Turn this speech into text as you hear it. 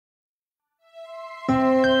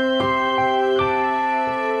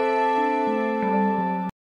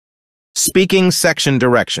Speaking section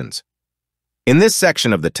directions. In this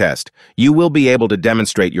section of the test, you will be able to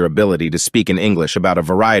demonstrate your ability to speak in English about a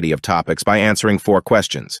variety of topics by answering 4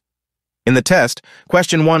 questions. In the test,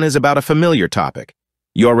 question 1 is about a familiar topic.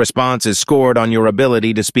 Your response is scored on your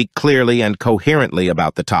ability to speak clearly and coherently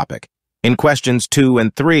about the topic. In questions 2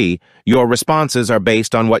 and 3, your responses are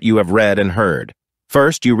based on what you have read and heard.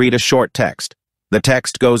 First, you read a short text. The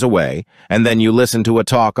text goes away, and then you listen to a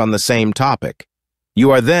talk on the same topic.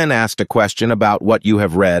 You are then asked a question about what you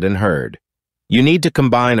have read and heard. You need to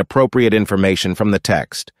combine appropriate information from the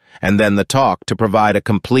text and then the talk to provide a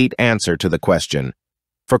complete answer to the question.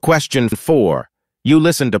 For question 4, you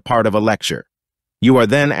listen to part of a lecture. You are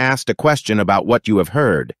then asked a question about what you have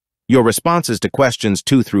heard. Your responses to questions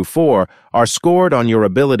 2 through 4 are scored on your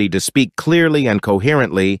ability to speak clearly and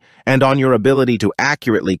coherently and on your ability to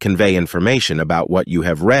accurately convey information about what you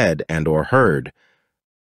have read and/or heard.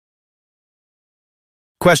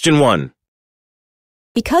 Question 1.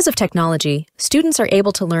 Because of technology, students are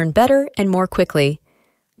able to learn better and more quickly.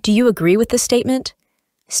 Do you agree with this statement?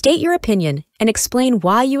 State your opinion and explain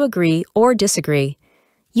why you agree or disagree.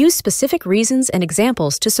 Use specific reasons and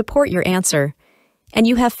examples to support your answer. And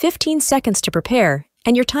you have 15 seconds to prepare,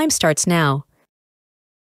 and your time starts now.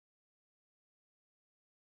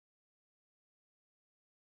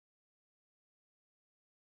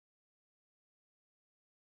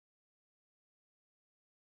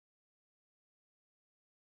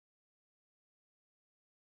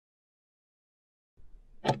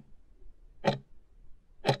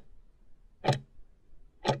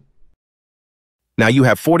 Now you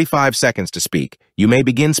have 45 seconds to speak. You may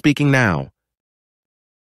begin speaking now.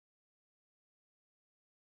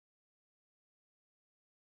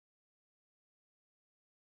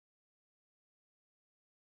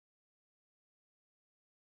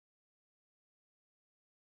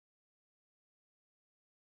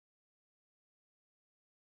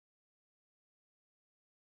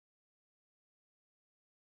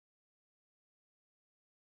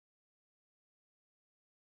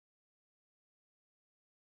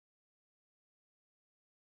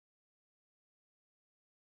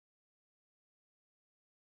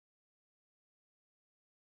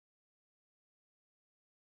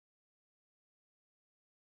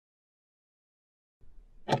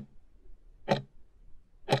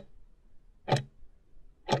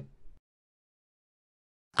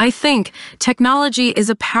 I think technology is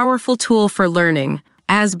a powerful tool for learning,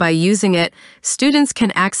 as by using it, students can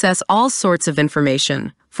access all sorts of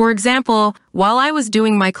information. For example, while I was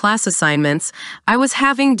doing my class assignments, I was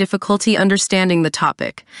having difficulty understanding the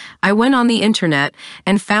topic. I went on the internet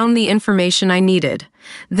and found the information I needed.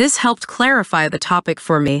 This helped clarify the topic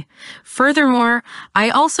for me. Furthermore, I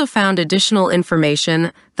also found additional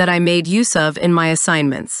information that I made use of in my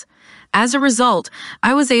assignments. As a result,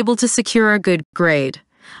 I was able to secure a good grade.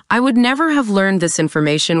 I would never have learned this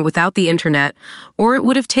information without the internet, or it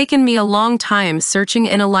would have taken me a long time searching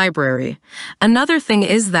in a library. Another thing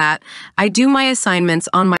is that I do my assignments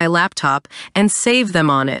on my laptop and save them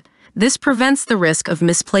on it. This prevents the risk of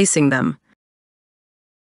misplacing them.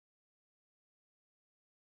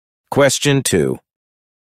 Question 2.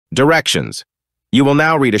 Directions. You will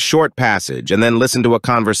now read a short passage and then listen to a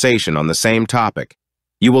conversation on the same topic.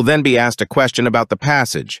 You will then be asked a question about the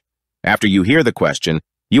passage. After you hear the question,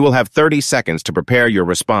 you will have 30 seconds to prepare your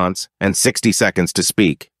response and 60 seconds to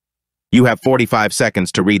speak. You have 45 seconds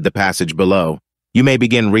to read the passage below. You may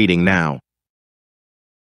begin reading now.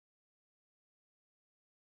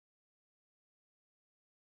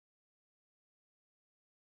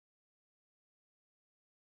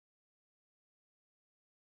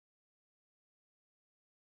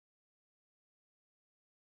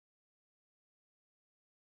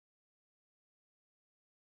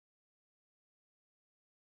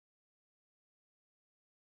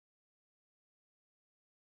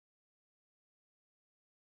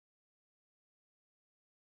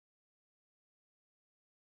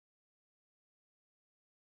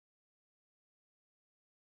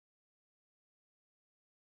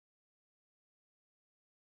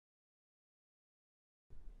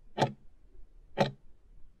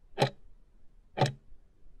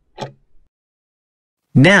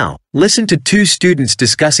 Now, listen to 2 students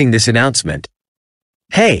discussing this announcement.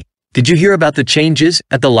 Hey, did you hear about the changes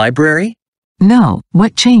at the library? No,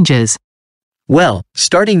 what changes? Well,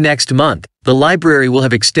 starting next month, the library will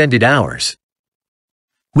have extended hours.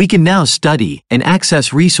 We can now study and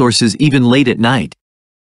access resources even late at night.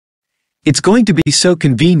 It's going to be so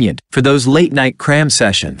convenient for those late-night cram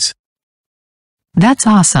sessions. That's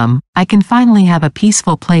awesome. I can finally have a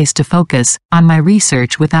peaceful place to focus on my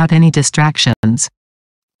research without any distractions.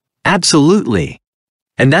 Absolutely.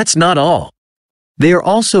 And that's not all. They are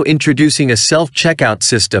also introducing a self-checkout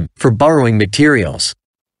system for borrowing materials.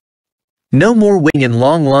 No more waiting in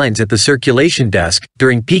long lines at the circulation desk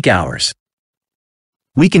during peak hours.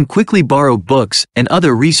 We can quickly borrow books and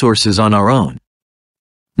other resources on our own.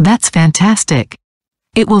 That's fantastic.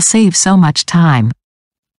 It will save so much time.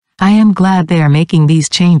 I am glad they are making these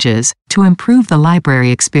changes to improve the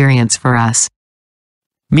library experience for us.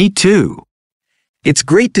 Me too. It's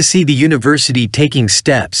great to see the university taking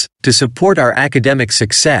steps to support our academic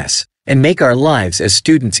success and make our lives as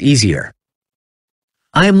students easier.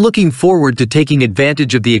 I am looking forward to taking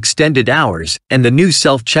advantage of the extended hours and the new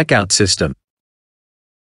self-checkout system.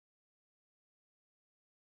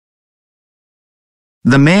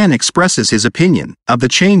 The man expresses his opinion of the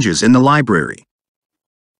changes in the library.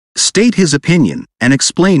 State his opinion and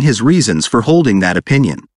explain his reasons for holding that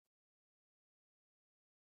opinion.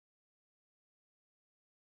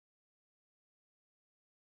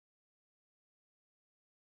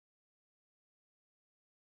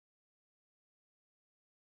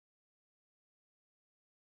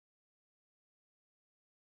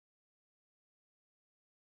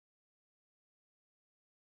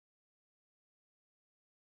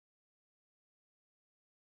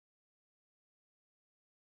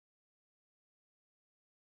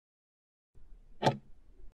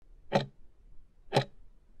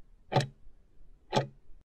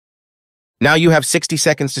 Now you have 60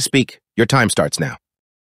 seconds to speak. Your time starts now.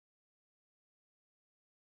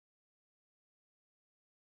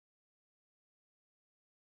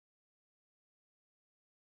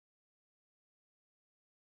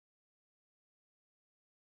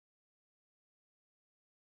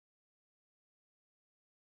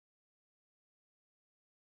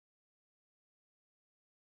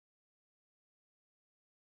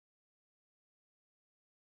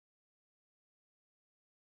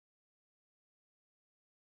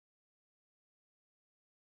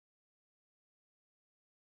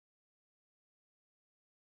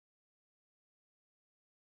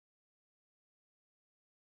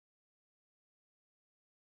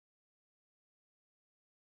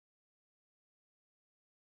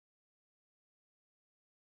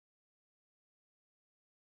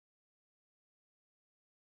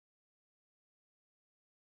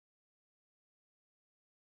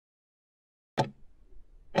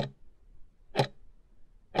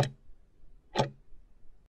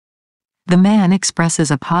 The man expresses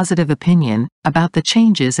a positive opinion about the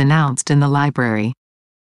changes announced in the library.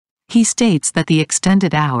 He states that the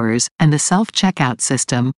extended hours and the self-checkout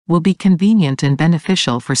system will be convenient and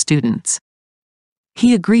beneficial for students.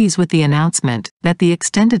 He agrees with the announcement that the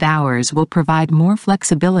extended hours will provide more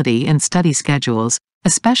flexibility in study schedules,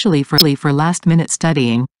 especially for last-minute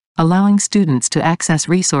studying, allowing students to access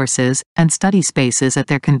resources and study spaces at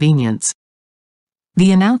their convenience.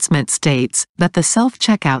 The announcement states that the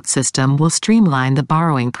self-checkout system will streamline the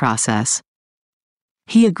borrowing process.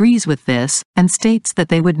 He agrees with this and states that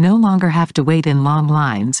they would no longer have to wait in long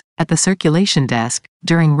lines at the circulation desk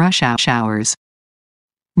during rush hours.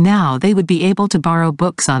 Now they would be able to borrow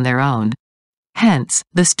books on their own. Hence,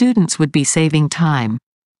 the students would be saving time.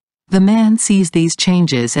 The man sees these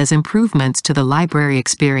changes as improvements to the library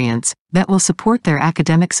experience that will support their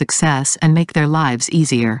academic success and make their lives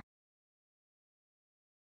easier.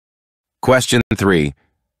 Question 3.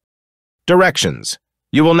 Directions.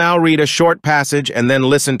 You will now read a short passage and then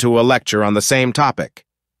listen to a lecture on the same topic.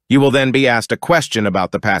 You will then be asked a question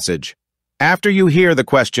about the passage. After you hear the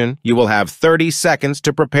question, you will have 30 seconds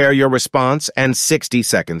to prepare your response and 60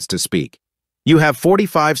 seconds to speak. You have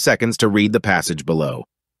 45 seconds to read the passage below.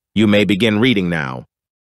 You may begin reading now.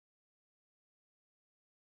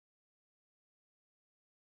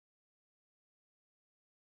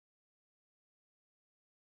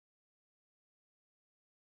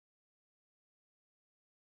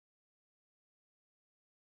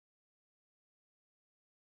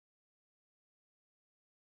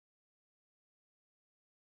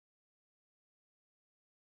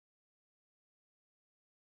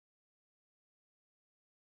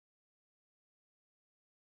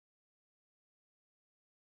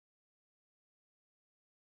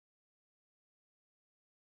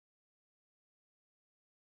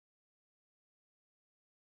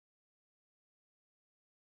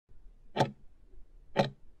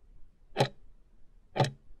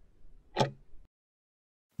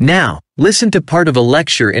 Now, listen to part of a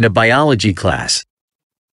lecture in a biology class.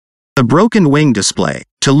 The broken wing display,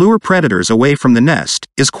 to lure predators away from the nest,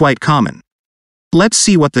 is quite common. Let's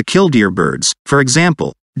see what the killdeer birds, for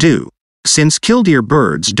example, do. Since killdeer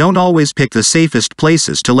birds don't always pick the safest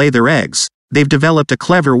places to lay their eggs, they've developed a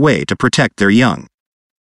clever way to protect their young.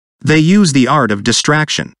 They use the art of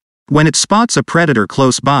distraction. When it spots a predator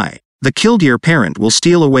close by, the killdeer parent will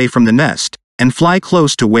steal away from the nest and fly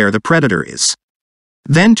close to where the predator is.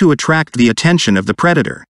 Then, to attract the attention of the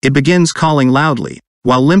predator, it begins calling loudly,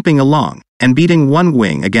 while limping along and beating one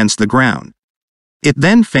wing against the ground. It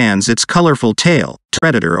then fans its colorful tail to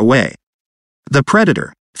predator away. The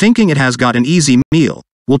predator, thinking it has got an easy meal,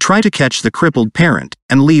 will try to catch the crippled parent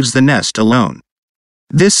and leaves the nest alone.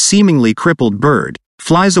 This seemingly crippled bird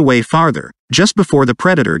flies away farther just before the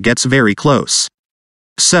predator gets very close.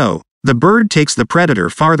 So, the bird takes the predator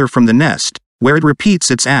farther from the nest, where it repeats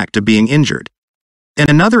its act of being injured. And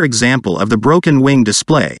another example of the broken wing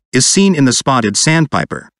display is seen in the spotted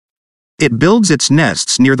sandpiper. It builds its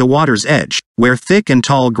nests near the water's edge, where thick and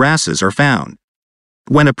tall grasses are found.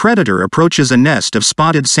 When a predator approaches a nest of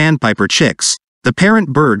spotted sandpiper chicks, the parent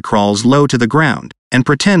bird crawls low to the ground and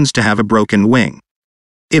pretends to have a broken wing.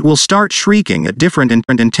 It will start shrieking at different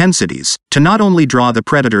intensities to not only draw the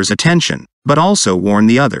predator's attention, but also warn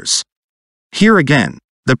the others. Here again,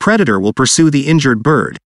 the predator will pursue the injured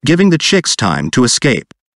bird, giving the chicks time to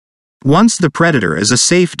escape. Once the predator is a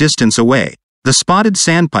safe distance away, the spotted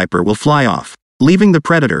sandpiper will fly off, leaving the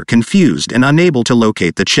predator confused and unable to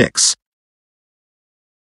locate the chicks.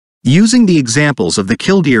 Using the examples of the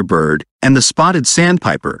killdeer bird and the spotted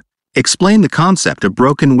sandpiper, explain the concept of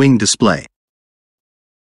broken wing display.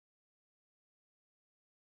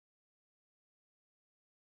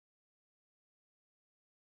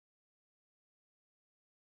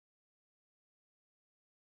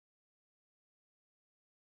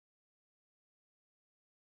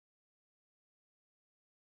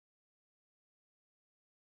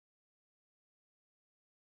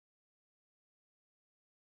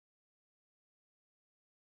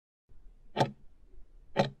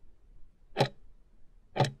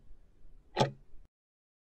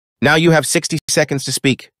 Now you have 60 seconds to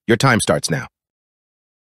speak. Your time starts now.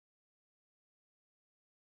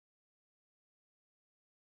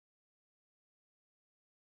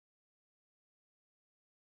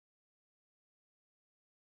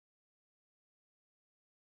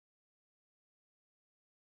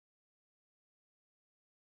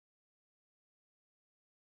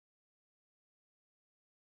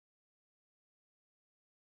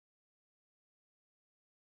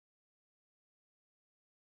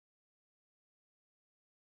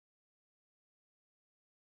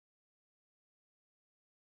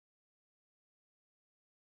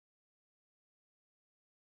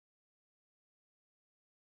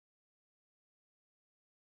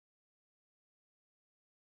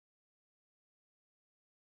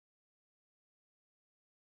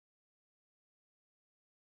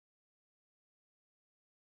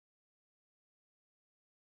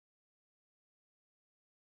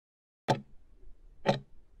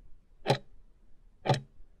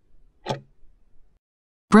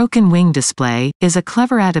 Broken wing display is a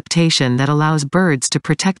clever adaptation that allows birds to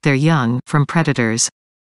protect their young from predators.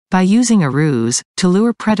 By using a ruse to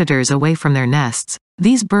lure predators away from their nests,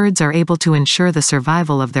 these birds are able to ensure the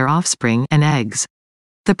survival of their offspring and eggs.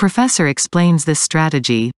 The professor explains this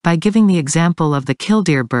strategy by giving the example of the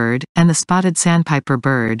killdeer bird and the spotted sandpiper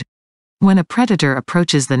bird. When a predator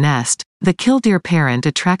approaches the nest, the killdeer parent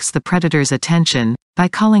attracts the predator's attention by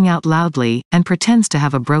calling out loudly and pretends to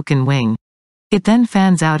have a broken wing. It then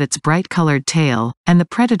fans out its bright-colored tail, and the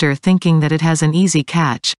predator, thinking that it has an easy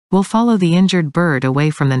catch, will follow the injured bird away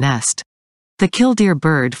from the nest. The killdeer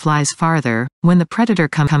bird flies farther when the predator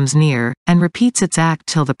comes near, and repeats its act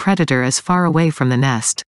till the predator is far away from the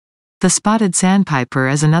nest. The spotted sandpiper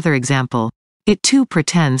is another example. It too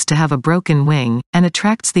pretends to have a broken wing, and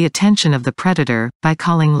attracts the attention of the predator by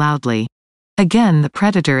calling loudly. Again, the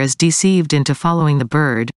predator is deceived into following the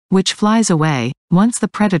bird, which flies away once the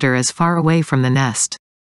predator is far away from the nest.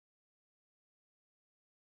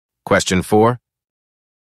 Question 4.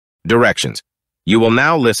 Directions. You will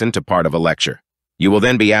now listen to part of a lecture. You will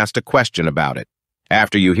then be asked a question about it.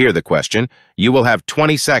 After you hear the question, you will have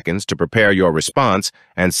 20 seconds to prepare your response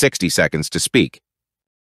and 60 seconds to speak.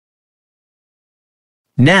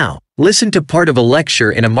 Now, listen to part of a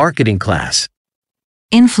lecture in a marketing class.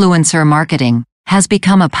 Influencer marketing has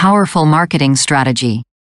become a powerful marketing strategy.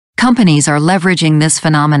 Companies are leveraging this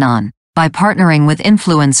phenomenon by partnering with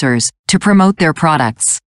influencers to promote their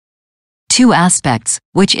products. Two aspects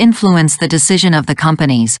which influence the decision of the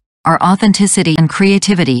companies are authenticity and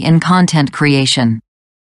creativity in content creation.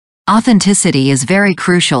 Authenticity is very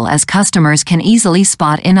crucial as customers can easily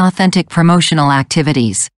spot inauthentic promotional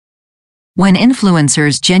activities. When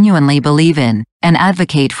influencers genuinely believe in and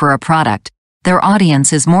advocate for a product, their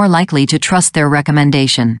audience is more likely to trust their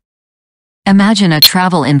recommendation. Imagine a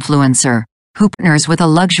travel influencer who partners with a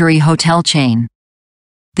luxury hotel chain.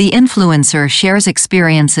 The influencer shares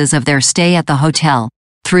experiences of their stay at the hotel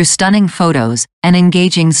through stunning photos and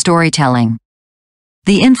engaging storytelling.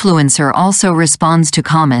 The influencer also responds to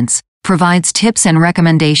comments, provides tips and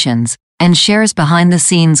recommendations, and shares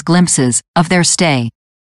behind-the-scenes glimpses of their stay.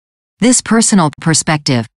 This personal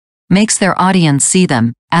perspective makes their audience see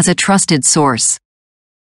them as a trusted source.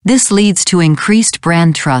 This leads to increased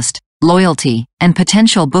brand trust, loyalty, and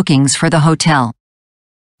potential bookings for the hotel.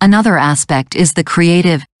 Another aspect is the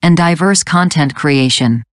creative and diverse content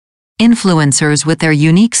creation. Influencers with their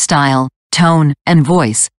unique style, tone, and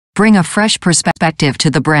voice bring a fresh perspective to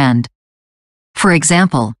the brand. For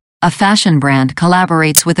example, a fashion brand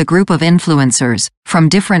collaborates with a group of influencers from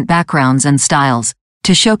different backgrounds and styles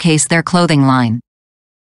to showcase their clothing line.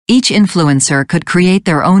 Each influencer could create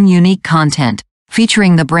their own unique content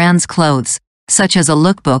featuring the brand's clothes, such as a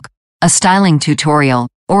lookbook, a styling tutorial,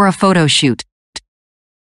 or a photo shoot.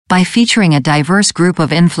 By featuring a diverse group of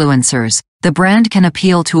influencers, the brand can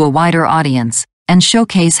appeal to a wider audience and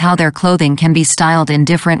showcase how their clothing can be styled in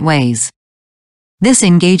different ways. This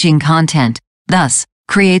engaging content, thus,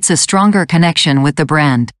 creates a stronger connection with the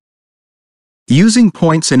brand. Using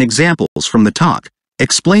points and examples from the talk,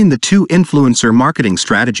 explain the 2 influencer marketing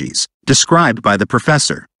strategies described by the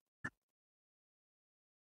professor.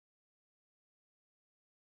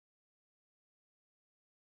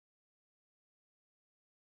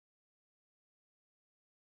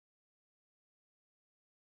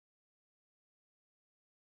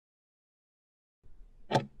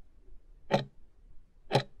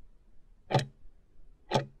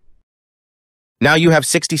 Now you have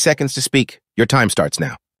 60 seconds to speak. Your time starts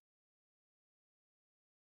now.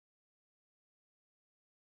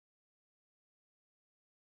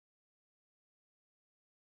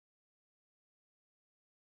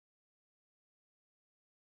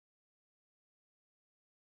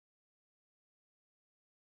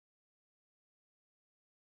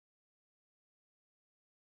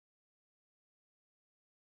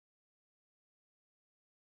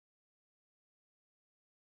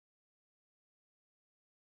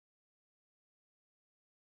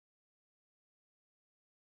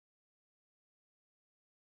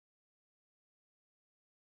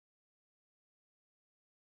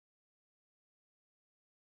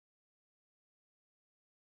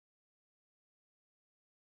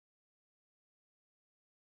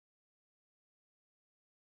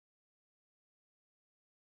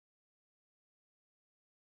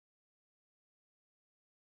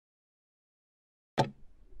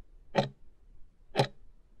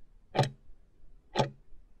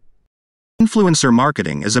 Influencer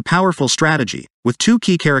marketing is a powerful strategy, with 2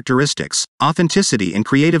 key characteristics: authenticity and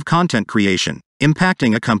creative content creation,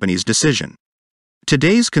 impacting a company's decision.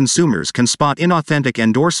 Today's consumers can spot inauthentic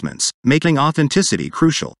endorsements, making authenticity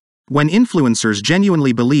crucial. When influencers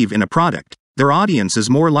genuinely believe in a product, their audience is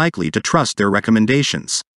more likely to trust their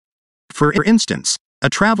recommendations. For instance, a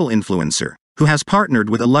travel influencer, who has partnered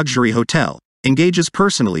with a luxury hotel, engages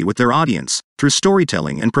personally with their audience through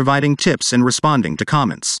storytelling and providing tips and responding to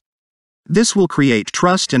comments. This will create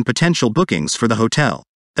trust and potential bookings for the hotel.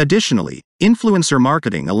 Additionally, influencer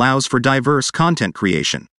marketing allows for diverse content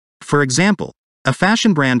creation. For example, a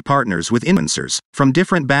fashion brand partners with influencers from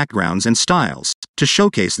different backgrounds and styles to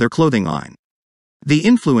showcase their clothing line. The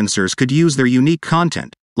influencers could use their unique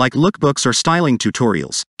content, like lookbooks or styling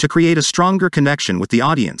tutorials, to create a stronger connection with the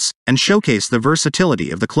audience and showcase the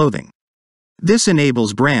versatility of the clothing. This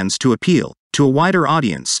enables brands to appeal to a wider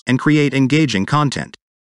audience and create engaging content.